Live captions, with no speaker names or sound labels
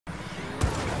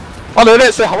Oh no,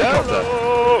 that's a helicopter!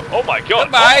 Hello. Oh my god!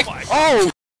 Goodbye. Oh! My Oh!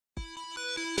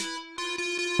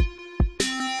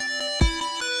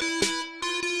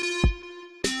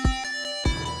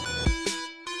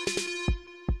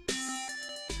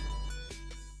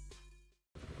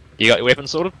 You got your weapon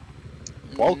sorted?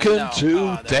 Welcome No. to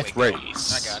Oh, there Death we go.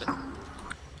 Race. I got it.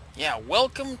 Yeah,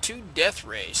 welcome to Death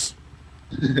Race.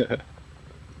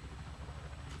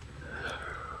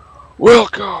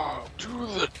 Welcome to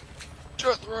the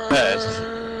Death Race.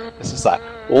 This is like,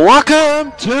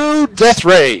 welcome to Death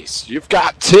Race. You've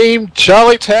got Team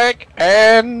Charley Tank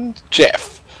and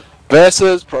Jeff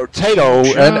versus Protato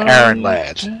and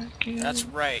Aaronlad. That's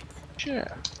right.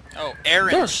 Yeah. Oh,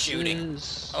 Aaron's shooting.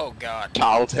 Oh god.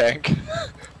 Charley Tank.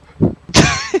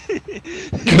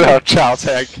 Good old Charley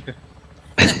Tank.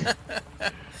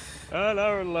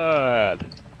 Hello, lad.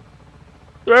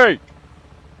 3,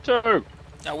 2,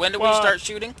 Now when do we One. start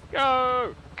shooting?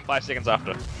 go! 5 seconds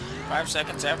after. 5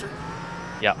 seconds after?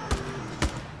 Yep.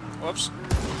 Whoops.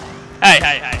 Hey,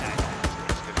 hey, hey, hey.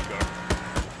 It's good to go.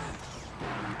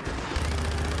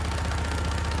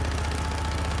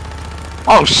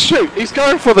 Oh shoot, he's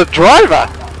going for the driver!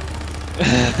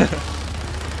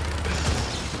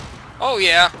 Oh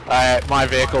yeah. Alright, my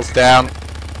vehicle's down.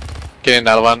 Get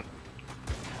another one.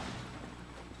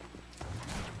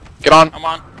 Get on. I'm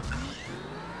on.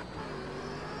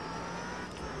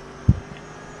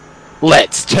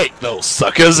 Let's take those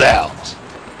suckers out.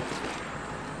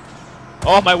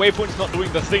 Oh, my waypoint's not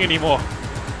doing the thing anymore.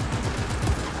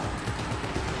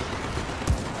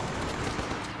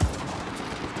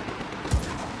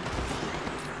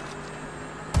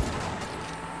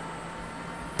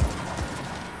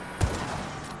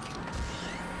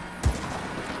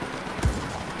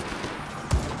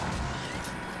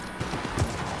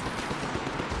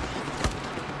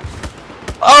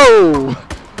 Oh!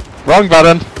 Wrong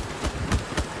button.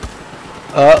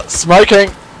 Smoking.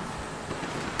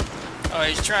 Oh,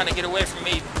 he's trying to get away from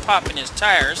me popping his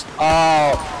tires.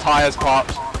 Oh, tires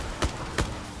popped.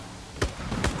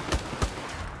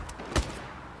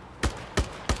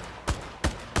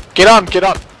 Get on, get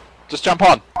on. Just jump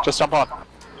on. Just jump on.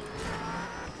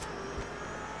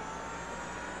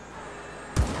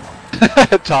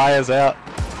 Tires out.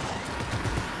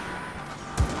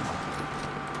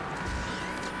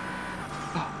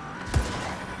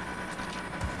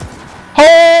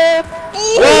 Oh!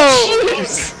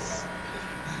 Jeez!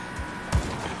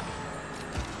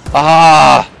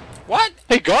 Ah! What?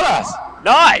 He got us!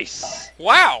 Nice!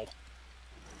 Wow.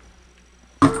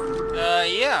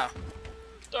 Yeah.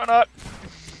 Donut!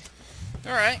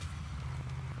 Alright.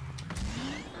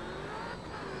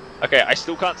 Okay, I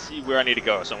still can't see where I need to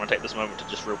go, so I'm gonna take this moment to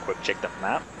just real quick check the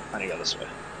map. I need to go this way.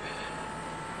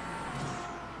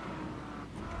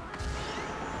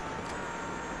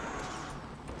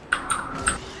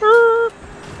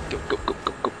 Go, go, go,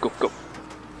 go, go, go, go.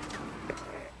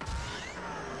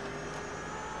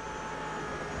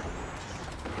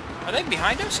 Are they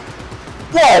behind us?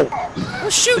 Whoa!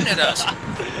 Who's shooting at us?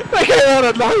 They came out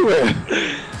of nowhere!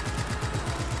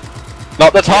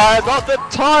 Not the tire! Not the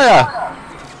tire!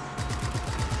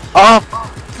 Oh,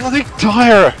 bloody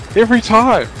tire! Every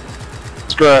time!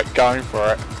 Screw it, going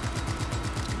for it.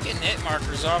 Getting hit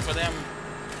markers off of them.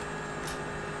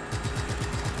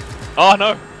 Oh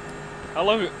no! How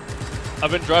long?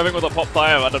 I've been driving with a pop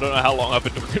tire, I don't know how long I've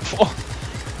been doing it for.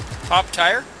 Pop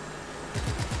tire?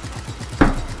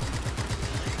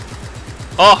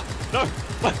 Oh, no!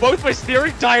 Both my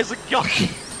steering tires are gone!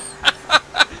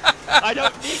 I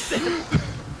don't need them!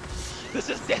 This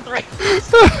is Death Race!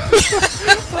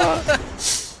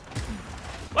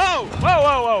 Whoa! Whoa,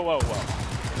 whoa, whoa, whoa,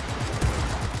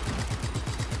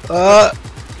 whoa!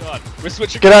 God, we're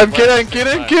switching. Get in, get in, get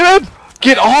in, get in!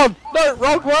 Get on! No,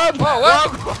 wrong one! Whoa, what?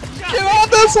 Wrong one. Get on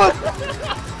this one!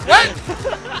 What?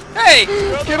 Hey!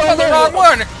 Get I'm on on the there. wrong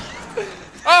one!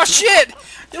 Oh shit!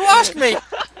 You lost me!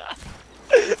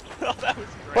 Oh, that was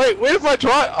great. Wait, where's my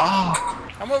drive? Ah,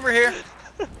 I'm over here.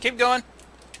 Keep going.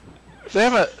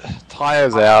 damn it!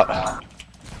 Tires out.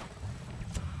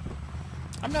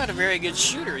 I'm not a very good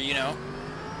shooter, you know.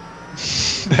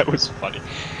 That was funny.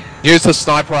 Use the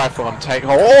sniper rifle and take.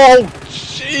 Oh,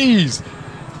 jeez!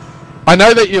 I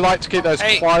know that you like to get those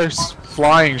Hey. close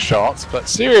flying shots, but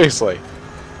seriously.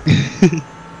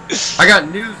 I got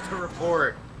news to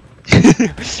report.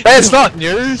 That's not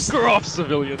news! Screw off,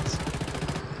 civilians.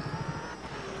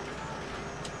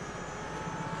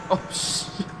 Oh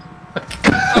shit.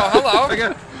 Oh, hello. I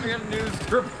got news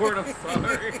to report, I'm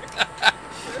sorry.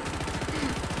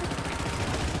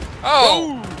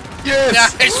 Oh!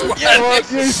 Yes! Nice one!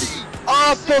 Yes! Yes!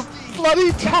 Ah, the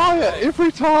bloody tire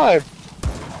every time!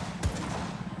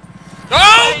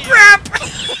 Oh crap!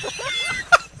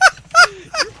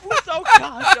 Oh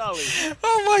god, Charlie.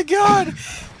 Oh my god!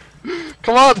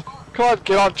 Come on! Come on,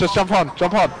 get on, just jump on,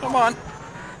 jump on. Come on.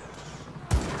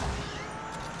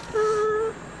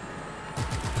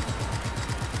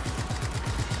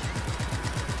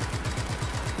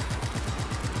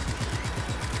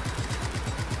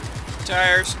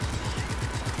 Tires.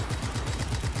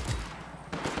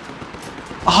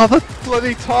 Oh, the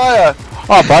bloody tyre!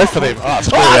 Oh, both of them. Oh,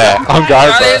 screw that. I'm going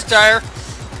Got for his it. tire.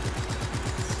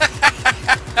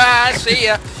 I see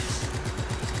ya.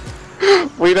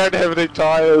 We don't have any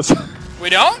tyres. We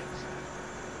don't?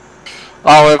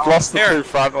 Oh, we've lost the Here. 2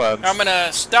 front ones. I'm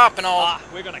gonna stop and I'll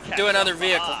We're gonna catch do another up.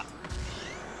 vehicle.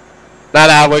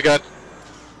 No, we're good.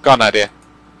 Got an idea.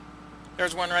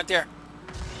 There's one right there.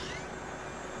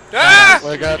 Ah!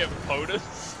 We're Can good. we get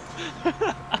PONIS?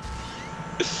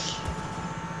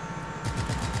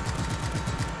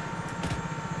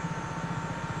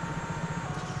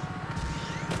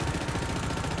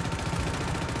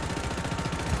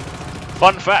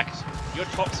 Fun fact, your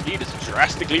top speed is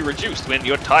drastically reduced when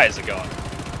your tires are gone.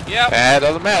 Yep.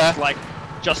 Doesn't matter.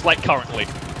 Just like currently.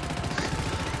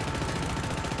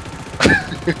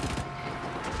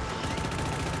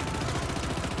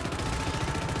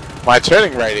 My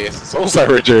turning radius is also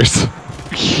reduced.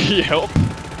 Yep.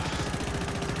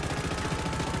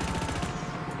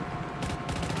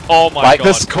 Oh my Like god.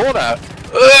 this corner.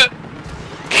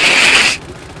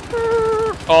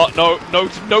 Oh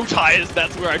no tires.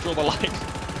 That's where I draw the line.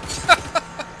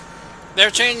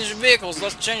 They're changing vehicles.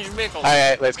 Let's change vehicles.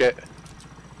 Hey, let's get.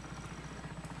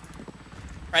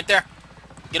 Right there.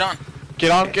 Get on. Get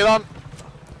on, get on.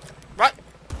 What?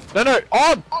 No,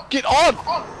 on! Get on!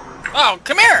 Oh,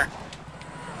 come here.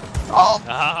 Oh.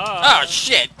 Oh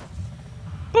shit.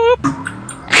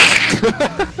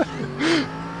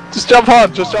 Just jump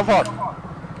on, just jump on.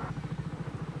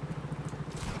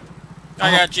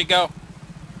 I got you. Go.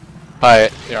 Hi,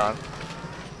 you're on.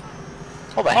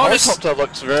 Oh, the PonisTV helicopter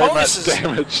looks very PonisTV much is-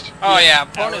 damaged. Oh yeah.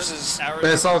 Bonus is. But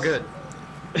it's all good.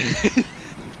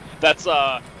 That's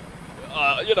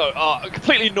you know,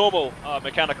 completely normal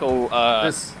mechanical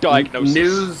This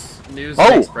diagnosis. news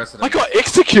takes precedent. I got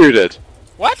executed!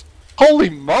 What? Holy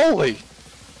moly!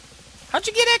 How'd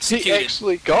you get He executed?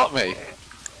 actually got me.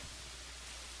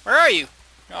 Where are you?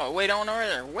 Oh, way down over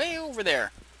there. Way over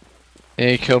there. Yeah,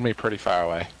 he killed me pretty far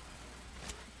away.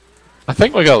 I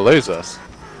think we're gonna lose this.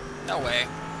 No way.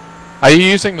 Are you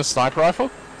using the sniper rifle?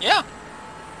 Yeah.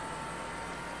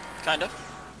 Kind of.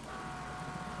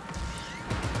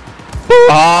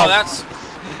 Oh, that's.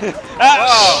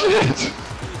 Whoa. Shit!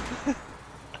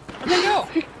 Where'd they go?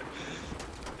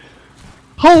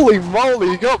 Holy moly,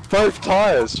 you got both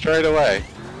tires straight away.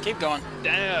 Keep going.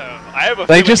 Damn, I have a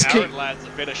They feeling just keep- Aaronlad's a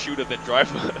better shooter than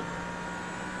driver.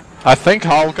 I think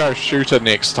I'll go shooter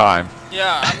next time.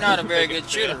 Yeah, I'm not a very good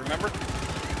shooter, remember?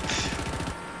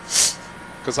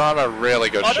 Because I'm a really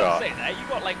good Oh, don't shot. say that. You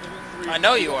got like all 3. I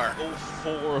know you are. All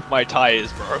 4 of my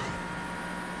tires, bro.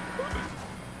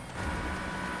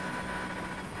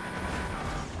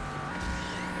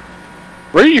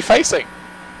 Where are you facing?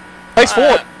 Face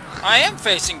forward! I am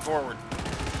facing forward.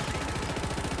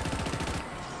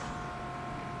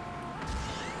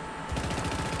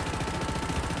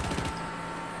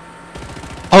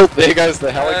 Oh, there goes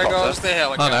the helicopter. There goes the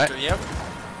helicopter, yep.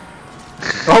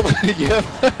 Oh, yeah.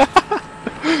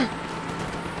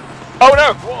 Oh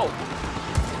no! Whoa!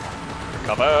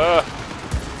 Cover!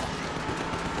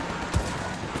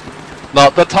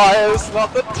 Not the tires,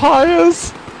 not the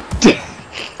tires!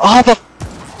 Oh, the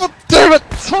damn it,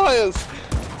 tires!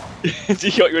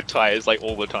 You got your tires like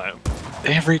all the time.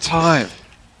 Every time.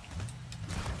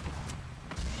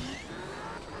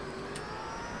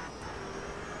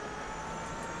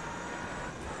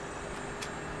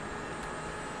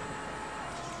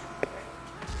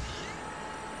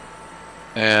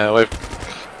 Yeah,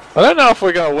 I don't know if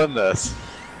we're gonna win this.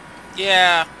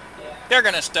 Yeah. They're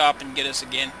gonna stop and get us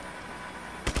again.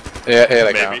 Yeah, here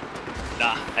they Maybe. go.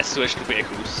 Nah, I switched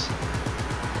vehicles.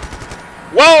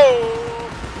 Whoa!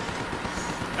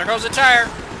 There goes the tire.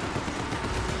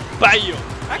 Bam!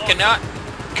 I cannot.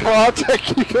 Come on,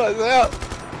 take you guys out!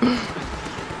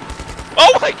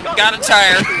 Oh my god! Got a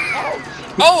tire.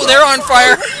 Oh, they're on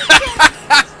fire.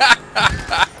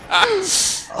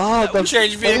 Oh, the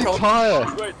Change vehicle. tire!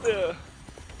 Right there.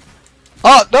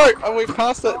 Oh, no! Oh, we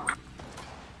passed it!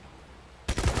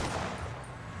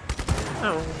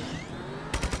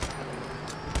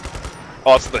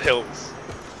 Oh, it's the hills.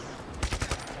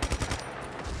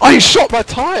 Oh, you shot my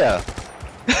tire!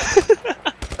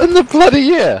 In the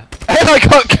bloody air! And I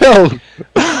got killed!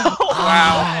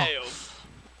 Wow.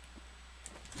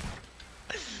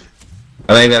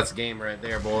 I think that's game right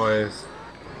there, boys.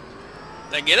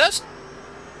 They get us?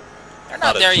 They're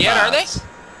not there yet, are they?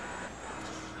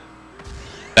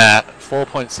 Nah,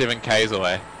 4.7 Ks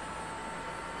away.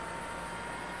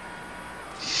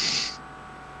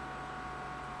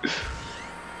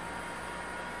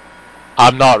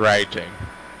 I'm not raging.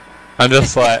 I'm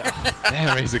just like,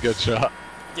 damn, he's a good shot.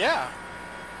 Yeah.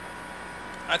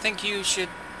 I think you should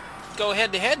go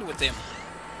head to head with him.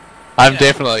 I'm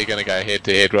definitely going to go head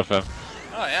to head with him.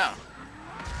 Oh, yeah.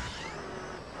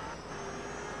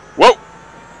 Whoa!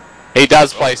 He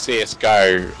does play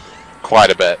CSGO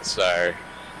quite a bit, so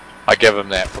I give him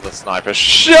that for the sniper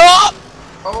shot!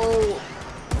 Oh!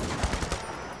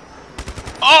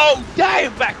 Oh,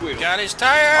 damn, back wheel. Got his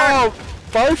tire! Oh,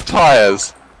 both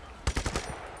tires!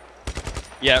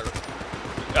 Yeah,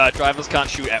 drivers can't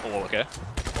shoot at all, okay?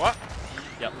 What?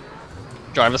 Yep.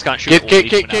 Drivers can't shoot at all.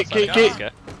 Get. Okay.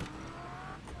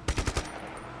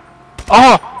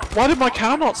 Oh! Why did my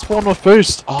car not spawn with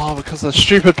boost? Oh, because of the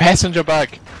stupid passenger bug.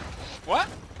 What?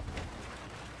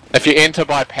 If you enter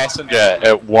by passenger,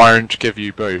 it won't give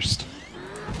you boost.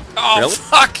 Oh, Really?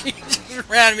 fuck! He just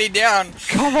ran me down.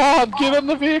 Come on, get in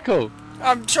the vehicle!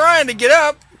 I'm trying to get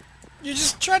up. You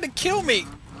just tried to kill me.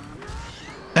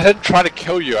 I didn't try to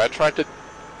kill you, I tried to...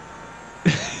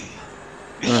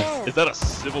 Is that a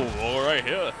civil war right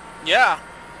here? Yeah.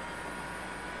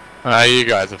 You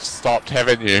guys have stopped,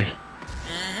 haven't you?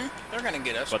 Mm-hmm. They're gonna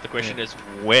get us. But the question is,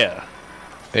 where?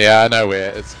 Yeah, I know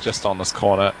where. It's just on this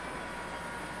corner.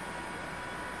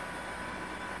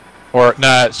 Or,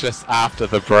 no, it's just after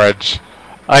the bridge.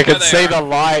 I can There they see are. the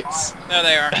lights. There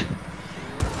they are.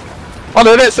 Oh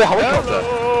no, that's a helicopter.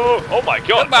 Hello! Oh my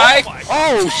god! Goodbye. Oh my,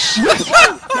 Oh shit!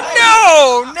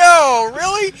 No! No!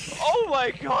 Really? oh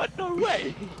my god, no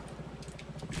way!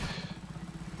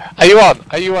 Are you on?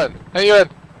 Are you in? Are you in?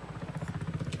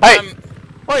 Hey!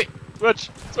 Wait!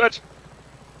 Switch!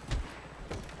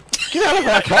 Get out of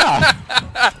my car!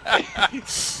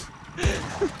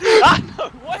 Ah, no,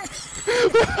 what?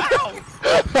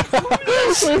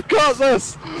 We've got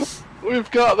this!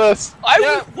 We've got this!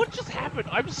 What just happened?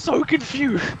 I'm so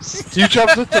confused. You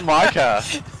jumped into my car.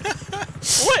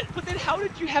 What? But then how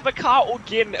did you have a car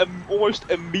again almost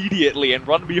immediately and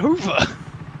run me over?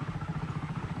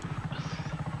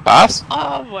 Us?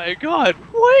 Oh my god,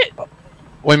 what?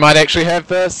 We might actually have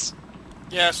this.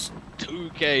 Yes.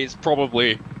 2Ks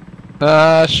probably.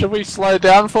 Should we slow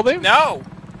down for them? No!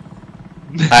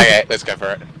 Okay, let's go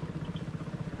for it.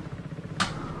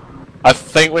 I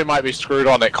think we might be screwed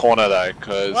on that corner though,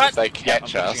 because if they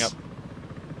catch I'm pushing us... up.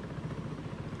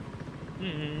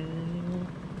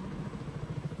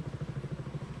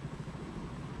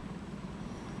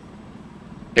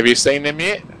 Have you seen them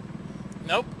yet?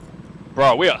 Nope.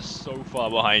 Bro, we are so far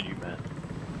behind you, man.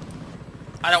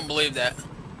 I don't believe that.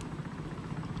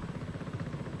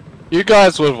 You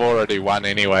guys would have already won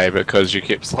anyway because you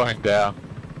kept slowing down.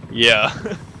 Yeah.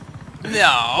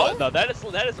 No. No, that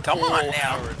is Come all on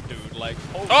now. Aaron, dude. Like,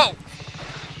 holy Oh!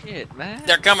 shit, man.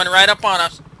 They're coming right up on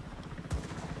us.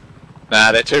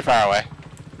 Nah, they're too far away.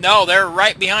 No, they're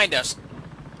right behind us.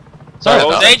 Sorry,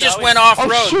 Oh, They just went off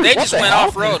road. shoot, They what just the went hell?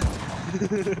 off road.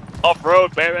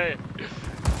 Off-road, baby.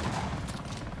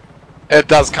 It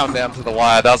does come down to the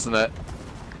wire, doesn't it?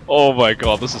 Oh my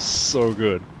god, this is so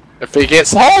good. If he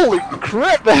gets... Holy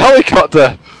crap, the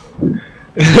helicopter!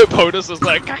 POTUS is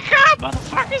like, caca,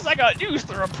 motherfuckers, I got news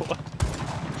to report.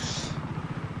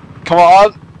 Come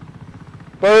on!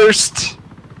 Boost!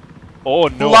 Oh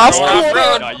no, Last no, corner.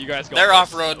 no, no, you guys got They're this.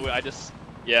 off-road. I just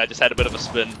had a bit of a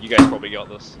spin. You guys probably got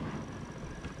this.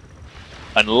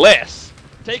 Unless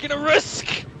taking a risk.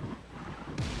 Taking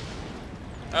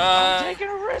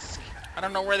a risk. I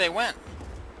don't know where they went.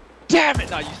 Damn it!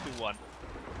 No, you still won.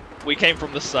 We came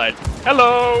from this side.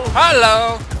 Hello.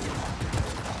 Hello.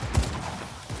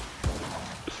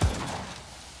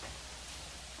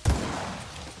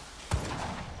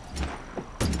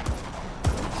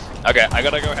 Okay, I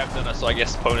gotta go have dinner, so I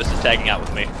guess PONIS is tagging out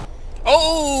with me.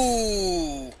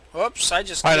 Oh! Whoops! I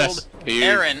just PONIS, killed you-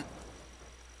 Aaron.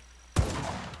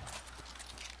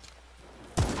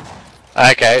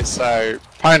 Okay, so...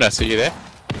 PONIS, are you there?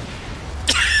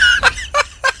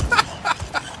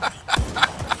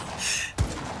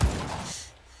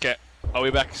 Okay, I'll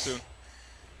be back soon.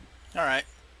 All right.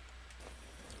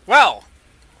 Well,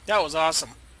 that was awesome.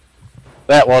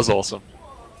 That was awesome.